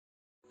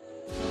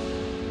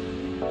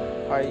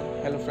Hi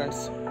hello friends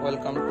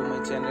welcome to my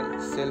channel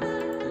self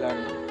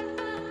learning.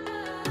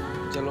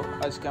 चलो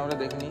आज के আমরা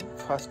দেখে নিই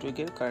first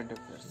উইকের current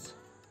affairs.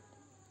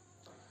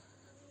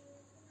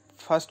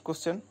 First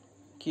question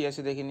কি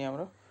আছে দেখে নিই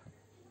আমরা।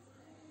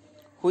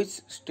 Which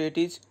state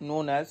is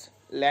known as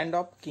land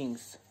of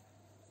Kings?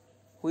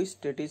 Which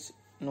state is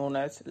known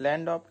as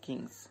land of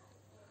Kings?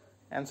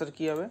 Answer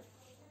কি হবে?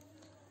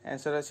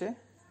 অ্যান্সার আছে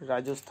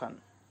রাজস্থান।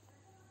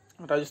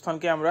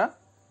 রাজস্থানকে আমরা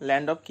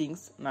ল্যান্ড অফ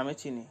কিংস নামে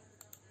চিনি।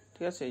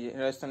 ঠিক আছে, এই যে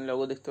রাজস্থানের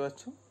লোগো দেখতে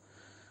পাচ্ছ।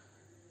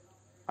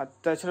 আর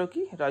তাছাড়াও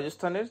কি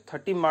রাজস্থানের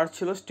 30 মার্চ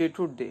ছিল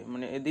স্টেটহুড ডে,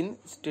 মানে এদিন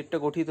স্টেটটা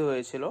গঠিত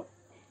হয়েছিল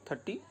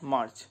 30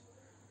 মার্চ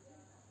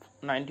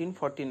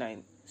 1949।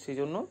 সেই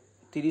জন্য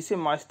 30শে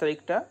মার্চ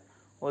তারিখটা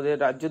ওদের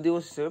রাজ্য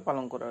দিবস হিসেবে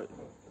পালন করা হয়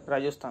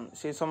রাজস্থান।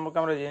 সেই সম্পর্কে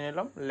আমরা জেনে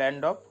নিলাম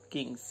land of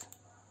Kings.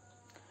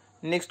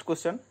 Next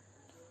question,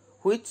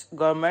 which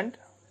government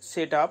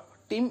set up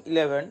team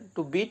 11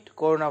 two bit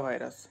corona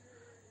virus?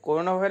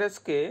 Corona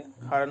ভাইরাসকে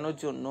হারানোর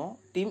জন্য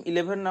টিম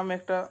 11 নামে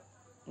একটা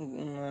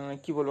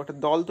কি বলবো একটা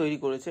দল তৈরি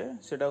করেছে।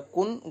 সেটা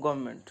কোন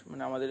গভর্নমেন্ট,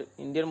 মানে আমাদের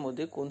ইন্ডিয়ার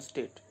মধ্যে কোন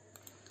স্টেট?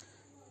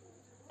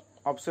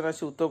 অপশন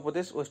আছে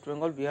উত্তরপ্রদেশ, ওয়েস্ট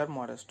বেঙ্গল, বিহার,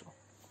 মহারাষ্ট্র।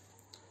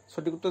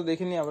 সঠিক উত্তর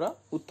দেখে নিই আমরা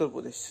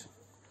উত্তরপ্রদেশ।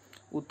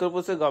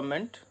 উত্তরপ্রদেশের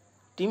গভর্নমেন্ট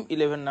টিম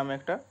 11 নামে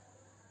একটা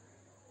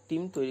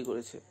টিম তৈরি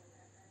করেছে।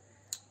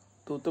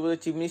 তো উত্তরপ্রদেশ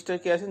চিফ মিনিস্টার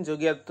কে আছেন?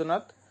 যোগী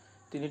আদিত্যনাথ।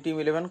 তিনি team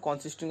 11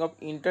 consisting of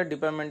inter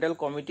departmental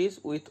committees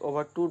with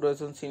over 2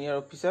 dozen senior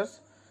officers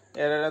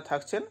এরা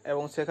থাকছেন,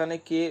 এবং সেখানে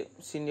কে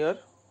senior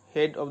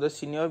head of the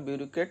senior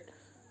bureaucrat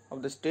of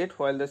the state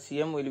while the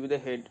CM will be the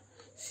head.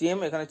 CM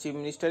এখানে চিফ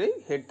মিনিস্টারই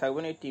হেড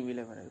থাকবেন এই team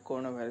 11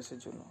 corona ভাইরাসের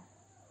জন্য।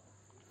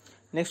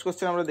 Next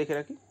question আমরা দেখে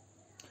রাখি,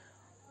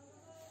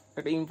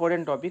 একটা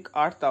ইম্পর্টেন্ট টপিক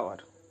আর্থ আওয়ার।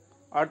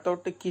 আর্থ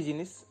আওয়ারটা কী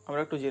জিনিস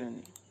আমরা একটু জেনে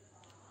নিই।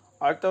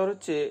 আর্থ আওয়ার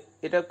হচ্ছে,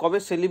 এটা কবে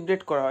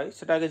সেলিব্রেট করা হয়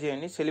সেটা আগে জেনে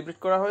নিই। সেলিব্রেট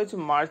করা হয় যে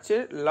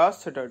মার্চের লাস্ট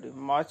স্যাটারডে,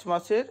 মার্চ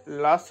মাসের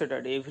লাস্ট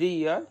স্যাটারডে। এভরি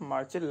ইয়ার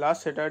মার্চের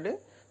লাস্ট স্যাটারডে,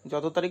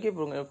 যত তারিখে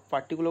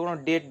পার্টিকুলার কোনো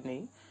ডেট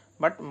নেই,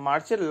 বাট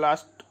মার্চের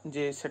লাস্ট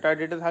যে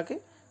স্যাটারডেটা থাকে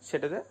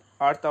সেটাতে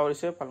আর্থ আওয়ার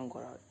হিসেবে পালন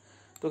করা হয়।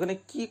 তো এখানে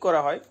কী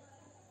করা হয়,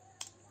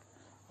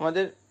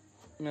 আমাদের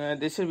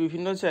দেশের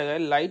বিভিন্ন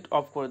জায়গায় লাইট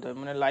অফ করে দেওয়া হয়।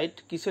 মানে লাইট,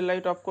 কিসের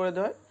লাইট অফ করে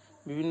দেওয়া হয়?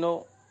 বিভিন্ন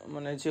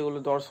মানে যেগুলো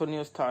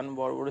দর্শনীয় স্থান,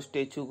 বড় বড়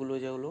স্ট্যাচুগুলো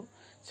যেগুলো,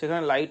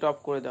 সেখানে লাইট অফ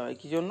করে দেওয়া হয়।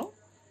 কী জন্য?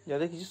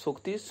 যাতে কিছু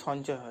শক্তির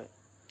সঞ্চয় হয়।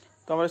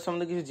 তো আমরা এর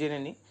সম্বন্ধে কিছু জেনে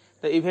নিই।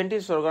 The event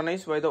is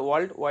organised by the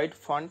world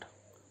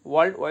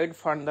wide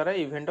fund দ্বারা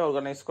ইভেন্টটা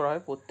অর্গানাইজ করা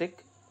হয় প্রত্যেক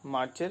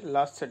মার্চের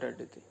লাস্ট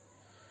স্যাটারডেতে।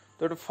 তো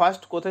এটা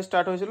ফার্স্ট কোথায়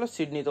স্টার্ট হয়েছিল?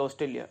 সিডনিতে,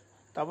 অস্ট্রেলিয়া।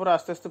 তারপর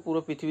আস্তে আস্তে পুরো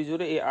পৃথিবী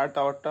জুড়ে এই আর্থ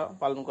আওয়ারটা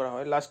পালন করা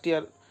হয়। লাস্ট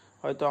ইয়ার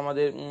হয়তো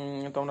আমাদের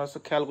তোমরা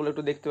খেয়াল করলে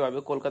একটু দেখতে পাবে,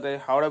 কলকাতায়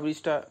হাওড়া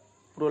ব্রিজটা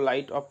পুরো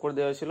লাইট অফ করে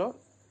দেওয়া হয়েছিল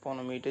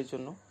 15 মিনিটের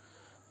জন্য।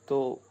 তো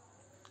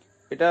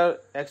এটার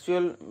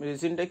অ্যাকচুয়াল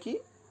রিজনটা কি?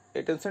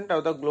 অ্যাটেনশনটা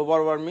of the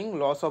global warming,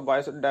 loss of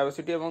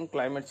biodiversity এবং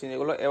ক্লাইমেট চেঞ্জ,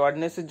 এগুলো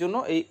অ্যাওয়ারনেসের জন্য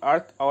এই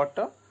আর্থ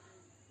আওয়ারটা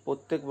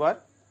প্রত্যেকবার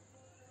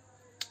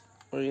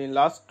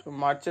লাস্ট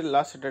মার্চের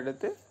লাস্ট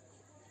স্যাটারডেতে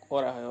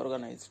করা হয়,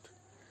 অর্গানাইজড।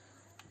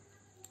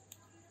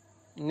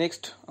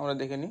 নেক্সট আমরা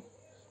দেখে নিই,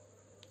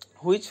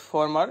 which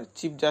former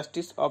chief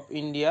justice of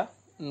India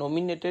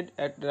nominated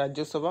at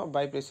Rajya Sabha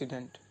by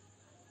president?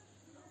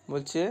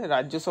 বলছে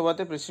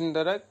রাজ্যসভাতে প্রেসিডেন্ট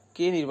দ্বারা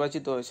কে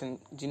নির্বাচিত হয়েছেন,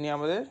 যিনি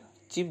আমাদের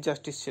চিফ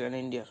জাস্টিস ছিলেন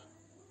ইন্ডিয়ার?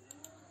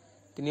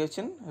 তিনি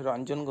হচ্ছেন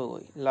রঞ্জন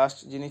গগৈ। লাস্ট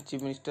যিনি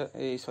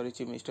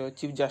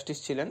চিফ জাস্টিস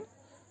ছিলেন,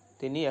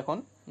 তিনি এখন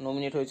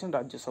নমিনেট হয়েছেন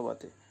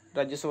রাজ্যসভাতে।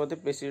 রাজ্যসভাতে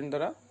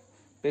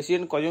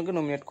প্রেসিডেন্ট কজনকে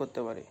নমিনেট করতে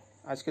পারে?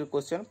 আজকের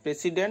কোশ্চেন,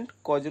 প্রেসিডেন্ট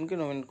কজনকে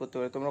নমিনেট করতে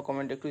পারে, তোমরা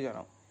কমেন্টে একটু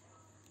জানাও।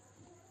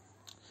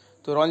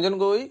 তো রঞ্জন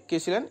গগৈ কে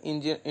ছিলেন?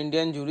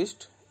 ইন্ডিয়ান জুরিস্ট,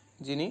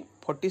 যিনি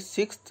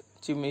 46th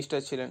চিফ মিনিস্টার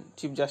ছিলেন,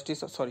 চিফ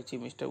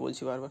মিনিস্টার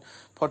বলছি বারবার,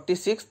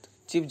 46th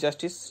চিফ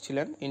জাস্টিস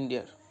ছিলেন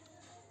ইন্ডিয়ার।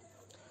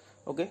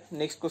 ওকে,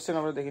 নেক্সট কোশ্চেন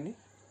আমরা দেখে নিই,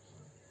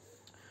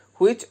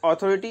 which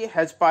authority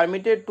has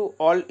permitted to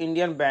all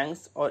Indian banks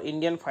or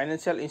Indian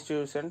financial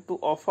institution to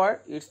offer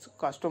it's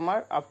customer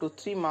up to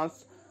 3 months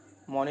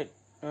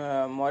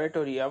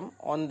মরেটোরিয়াম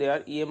on their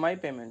EMI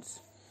payments?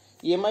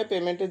 EMI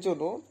পেমেন্টের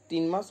জন্য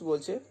 3 মাস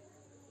বলছে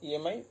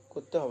ইএমআই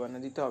করতে হবে না,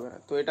 দিতে হবে না।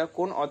 তো এটা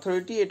কোন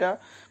অথরিটি এটা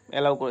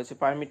অ্যালাউ করেছে,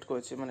 পারমিট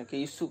করেছে, মানে কে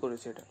ইস্যু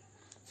করেছে এটা?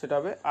 সেটা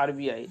হবে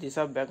RBI,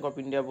 reserve bank of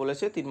India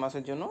বলেছে 3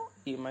 মাসের জন্য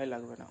ইএমআই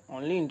লাগবে না,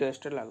 অনলি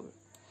ইন্টারেস্টে লাগবে।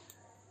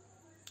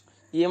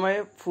 ইএমআই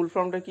ফুল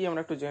ফর্মটা কি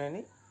আমরা একটু জেনে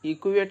নিই।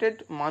 ইকুয়েটেড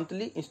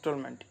মান্থলি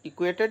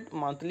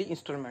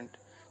ইনস্টলমেন্ট।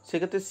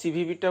 সেক্ষেত্রে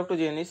সিভিভিটা একটু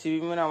জেনে নিই।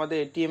 সিভিভি মানে আমাদের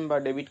এটিএম বা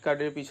ডেবিট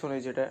কার্ডের পিছনে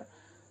যেটা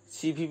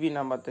সিভিভি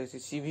নাম্বার থাকছে,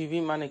 সিভিভি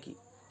মানে কি?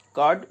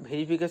 Card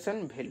verification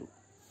value.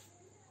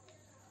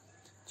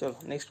 চলো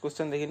নেক্সট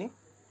কোশ্চেন দেখে নিই,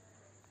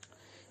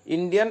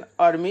 Indian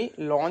army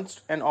launched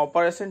an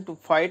operation to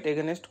fight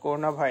against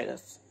corona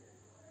virus.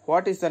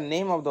 What is the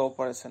name of the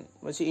operation?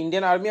 বলছি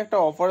ইন্ডিয়ান আর্মি একটা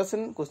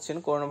অপারেশন করছেন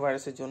করোনা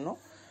ভাইরাসের জন্য।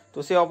 তো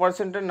সেই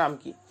অপারেশনটার নাম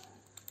কি?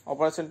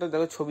 অপারেশনটা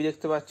দেখো, ছবি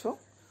দেখতে পাচ্ছ,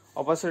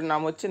 অপারেশনের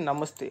নাম হচ্ছে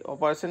namaste,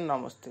 operation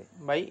namaste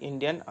by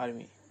Indian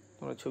army.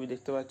 তোমরা ছবি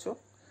দেখতে পাচ্ছ,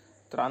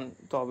 ত্রাণ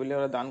তহবিলে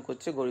ওরা দান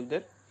করছে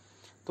গরিবদের।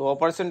 তো তো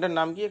অপারেশনটার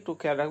নাম কি একটু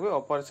খেয়াল রাখবে,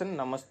 অপারেশন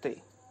নমস্তে।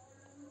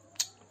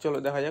 চলো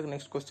দেখা যাক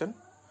নেক্সট কোশ্চেন।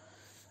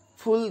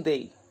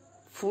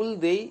 ফুল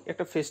দেই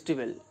একটা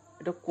ফেস্টিভ্যাল,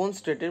 এটা কোন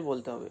স্টেটের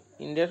বলতে হবে,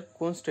 ইন্ডিয়ার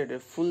কোন স্টেটের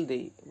ফুল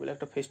দেই বলে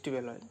একটা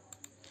ফেস্টিভ্যাল হয়?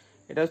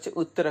 এটা হচ্ছে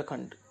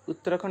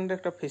উত্তরাখণ্ডের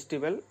একটা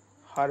ফেস্টিভ্যাল,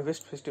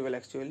 হারভেস্ট ফেস্টিভ্যাল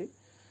অ্যাকচুয়ালি,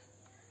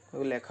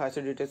 লেখা আছে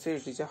ডিটেলসে।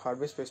 It is a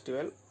harvest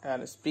festival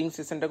and spring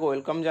সিজনটাকে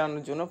welcome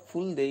জানানোর জন্য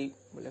ফুল দেই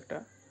বলে একটা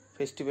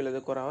ফেস্টিভ্যাল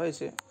এদের করা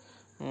হয়েছে।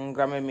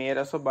 গ্রামের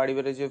মেয়েরা সব বাড়ি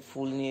বেড়ে যে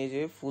ফুল নিয়ে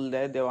যে ফুল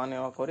দেয়, দেওয়া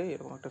নেওয়া করে,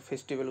 এরকম একটা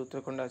ফেস্টিভ্যাল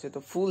উত্তরাখণ্ডে আছে। তো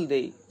ফুল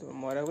দেই, তো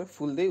মনে রাখবে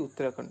ফুল দেই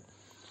উত্তরাখণ্ড।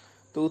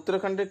 তো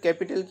উত্তরাখণ্ডের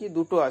ক্যাপিটাল কি,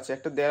 দুটো আছে,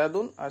 একটা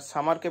দেরাদুন আর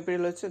সামার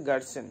ক্যাপিটাল হচ্ছে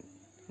গার্সেন।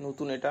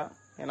 নতুন এটা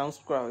অ্যানাউন্স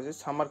করা হয়েছে,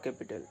 সামার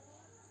ক্যাপিটাল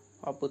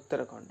অফ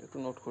উত্তরাখণ্ড, একটু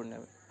নোট করে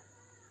নেবে।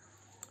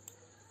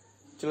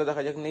 চলো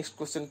দেখা যাক নেক্সট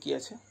কোশ্চেন কি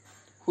আছে।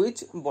 Which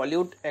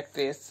Bollywood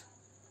actress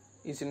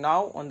is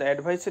now on the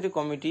advisory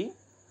committee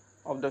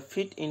of the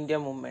fit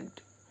India movement?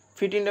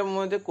 Fit India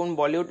মুভমেন্টে কোন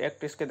বলিউড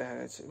অ্যাক্ট্রেসকে দেখা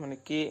গেছে, মানে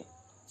কে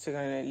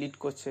সেখানে লিড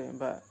করছে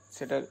বা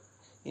সেটার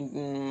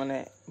মানে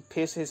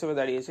ফেস হিসেবে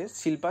দাঁড়িয়েছে?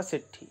 Shilpa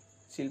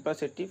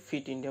Shetty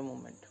fit India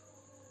movement.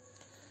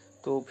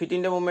 তো fit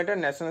India মুভমেন্টের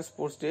national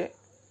sports day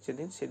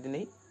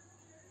সেদিনেই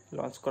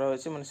launch করা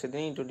হয়েছে, মানে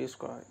সেদিনেই ইন্ট্রোডিউস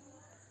করা হয়।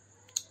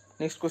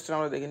 নেক্সট কোয়েশ্চেন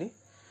আমরা দেখে নিই।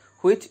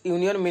 Which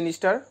union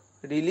minister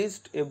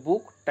released A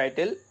book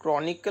title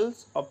Chronicles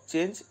of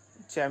change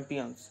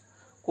champions?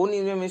 কোন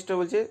ইউনিয়ন মিনিস্টার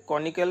বলছে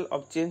ক্রনিকল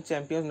অফ চেঞ্জ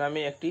চ্যাম্পিয়ন্স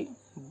নামে একটি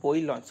বই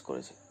লঞ্চ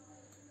করেছে?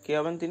 কে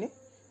হবেন তিনি?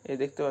 এই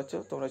দেখতে পাচ্ছ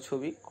তোমরা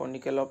ছবি,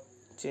 ক্রনিকল অফ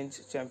চেঞ্জ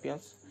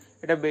চ্যাম্পিয়ন্স।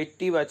 এটা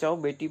বেটি বাঁচাও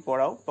বেটি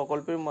পড়াও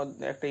প্রকল্পের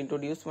মধ্যে একটা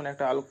ইন্ট্রোডিউস, মানে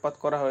একটা আলোকপাত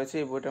করা হয়েছে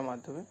এই বইটার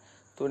মাধ্যমে।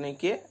 তো উনি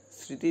কে?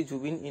 স্মৃতি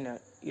জুবিন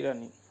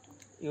ইরানি,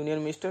 ইউনিয়ন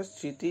মিনিস্টার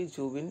স্মৃতি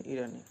জুবিন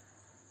ইরানি।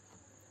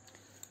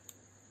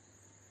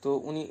 তো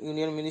উনি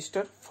union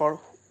minister for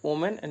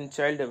women and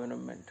child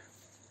development.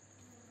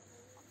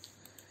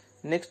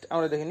 Next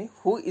আমরা দেখে নিই।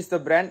 Who is the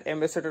brand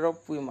ambassador of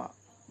Puma?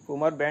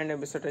 পুমার brand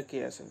ambassador কে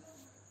আছেন?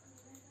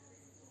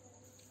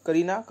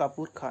 করিনা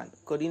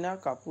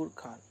কাপুর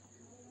খান।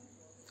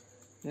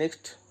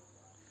 Next,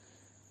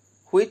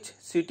 which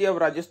city of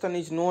Rajasthan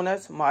is known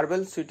as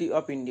marble city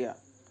of India?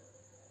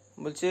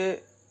 বলছে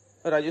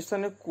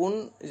রাজস্থানের কোন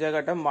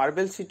জায়গাটা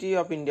মার্বেল সিটি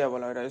অফ ইন্ডিয়া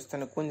বলা হয়?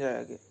 রাজস্থানের কোন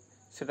জায়গাকে?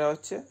 সেটা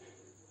হচ্ছে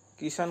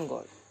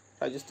কিষানগড়।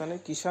 রাজস্থানের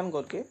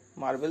কিষানগড়কে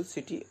মার্বেল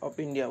সিটি অফ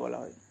ইন্ডিয়া বলা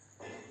হয়।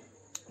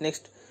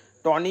 Next,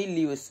 Tony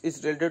Lewis is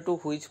related to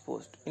which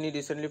post? ইনি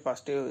রিসেন্টলি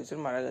পাস্ট হয়েছেন,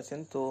 মারা গেছেন।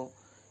 তো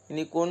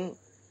ইনি কোন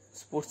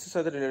স্পোর্টসের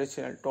সাথে রিলেটেড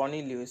ছিলেন? Tony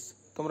Lewis.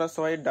 তোমরা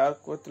সবাই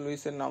ডাকওয়ার্থ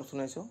লুইসের নাম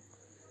শুনেছ,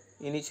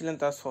 ইনি ছিলেন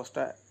তার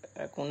স্রষ্টা,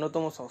 এক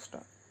অন্যতম স্রষ্টা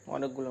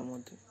অনেকগুলোর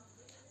মধ্যে।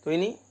 তো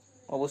ইনি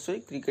অবশ্যই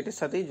ক্রিকেটের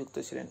সাথেই যুক্ত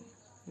ছিলেন,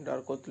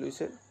 ডাকওয়ার্থ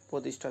লুইসের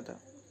প্রতিষ্ঠাতা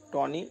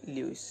টনি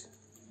লিউইস।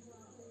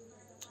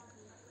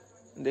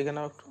 দেখে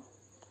নাও একটু।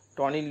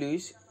 Tony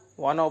Luis,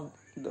 one of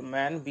the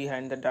man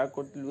behind the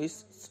Duckworth Lewis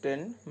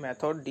stain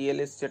method,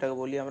 DLS যেটাকে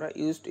বলি আমরা,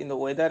 used in the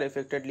weather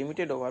affected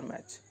limited over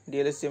match.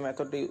 DLS যে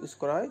মেথডটা ইউজ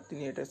করা হয়,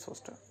 তিনি এটার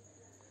স্রষ্টা।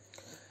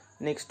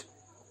 Next,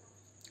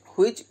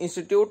 which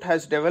institute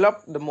has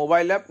developed the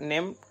mobile app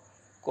name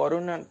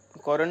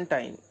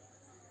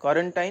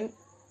quarantine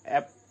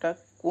অ্যাপটা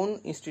কোন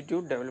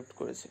ইনস্টিটিউট ডেভেলপ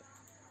করেছে?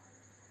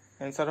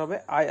 অ্যান্সার হবে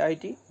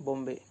IIT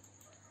Bombay.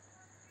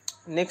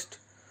 Next,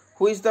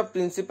 who is the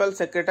principal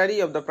secretary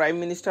of the prime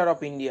minister of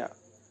India?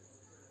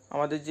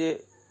 আমাদের যে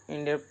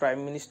ইন্ডিয়ার prime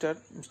minister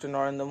mister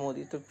Narendra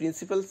Modi, তো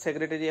প্রিন্সিপাল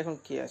সেক্রেটারি এখন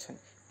কে আছেন?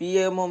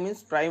 PMO means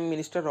prime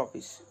minister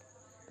office.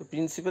 তো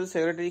প্রিন্সিপাল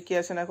সেক্রেটারি কে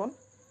আছেন এখন?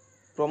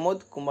 প্রমোদ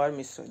কুমার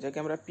মিশ্র, যাকে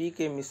আমরা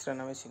পি.কে. মিশ্রা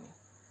নামে চিনি।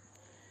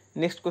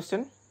 Next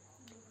question,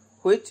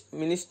 which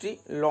ministry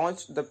launch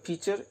the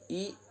feature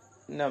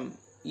e-NAM?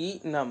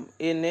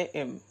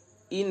 NAM.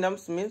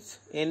 E-NAMs means,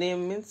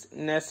 NAM means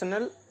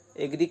national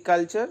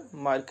agriculture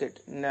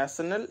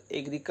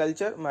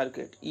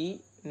market,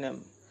 E-NAM।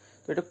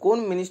 তো এটা কোন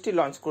মিনিস্ট্রি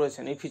লঞ্চ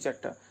করেছেন এই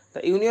ফিচারটা?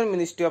 The union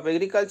ministry of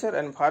agriculture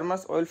and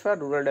farmers welfare,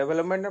 rural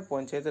development and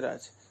panchayat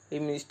রাজ। এই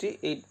ministry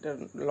এইটা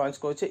launch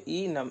করেছে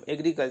E-NAM,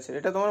 agriculture.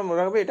 এটা তোমরা মনে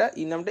রাখবে, এটা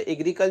E-NAMটা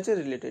এগ্রিকালচার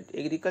রিলেটেড,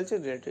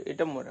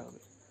 এটা মনে রাখবে।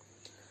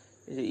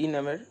 এই যে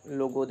E-NAMের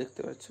লোগো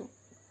দেখতে পাচ্ছ।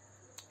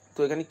 তো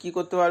এখানে কি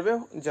করতে পারবে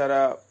যারা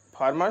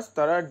ফার্মার্স,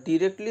 তারা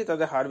ডিরেক্টলি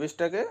তাদের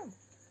হারভেস্টটাকে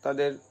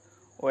তাদের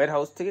ওয়্যার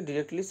হাউস থেকে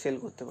ডিরেক্টলি সেল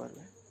করতে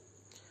পারবে।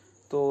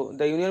 তো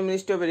the union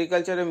ministry of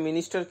এগ্রিকালচারের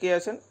minister কে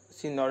আছেন?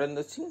 শ্রী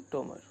নরেন্দ্র সিং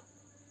তোমর।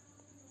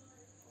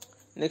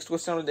 নেক্সট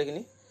কোয়েশ্চেন আমরা দেখে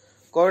নিই।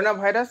 Corona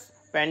virus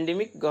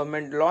pandemic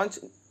government launch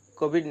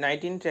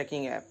COVID-19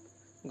 tracking app.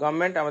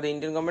 Government, আমাদের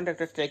ইন্ডিয়ান গভর্নমেন্ট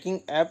একটা ট্র্যাকিং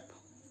অ্যাপ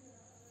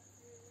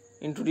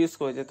ইন্ট্রোডিউস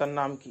করেছে, তার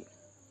নাম কি?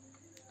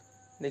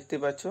 দেখতে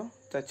পাচ্ছ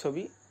তার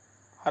ছবি,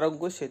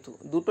 আরোগ্য সেতু।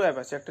 দুটো অ্যাপ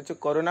আছে, একটা হচ্ছে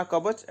করোনা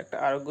কবচ, একটা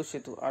আরোগ্য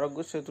সেতু। আরোগ্য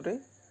সেতুটাই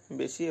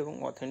বেশি এবং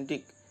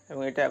অথেন্টিক,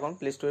 এবং এটা এখন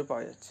প্লে স্টোরে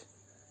পাওয়া যাচ্ছে।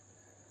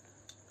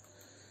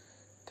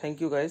 Thank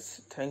you guys,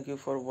 thank you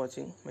for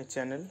watching my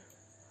channel.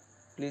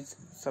 Please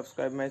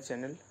subscribe my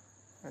channel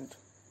and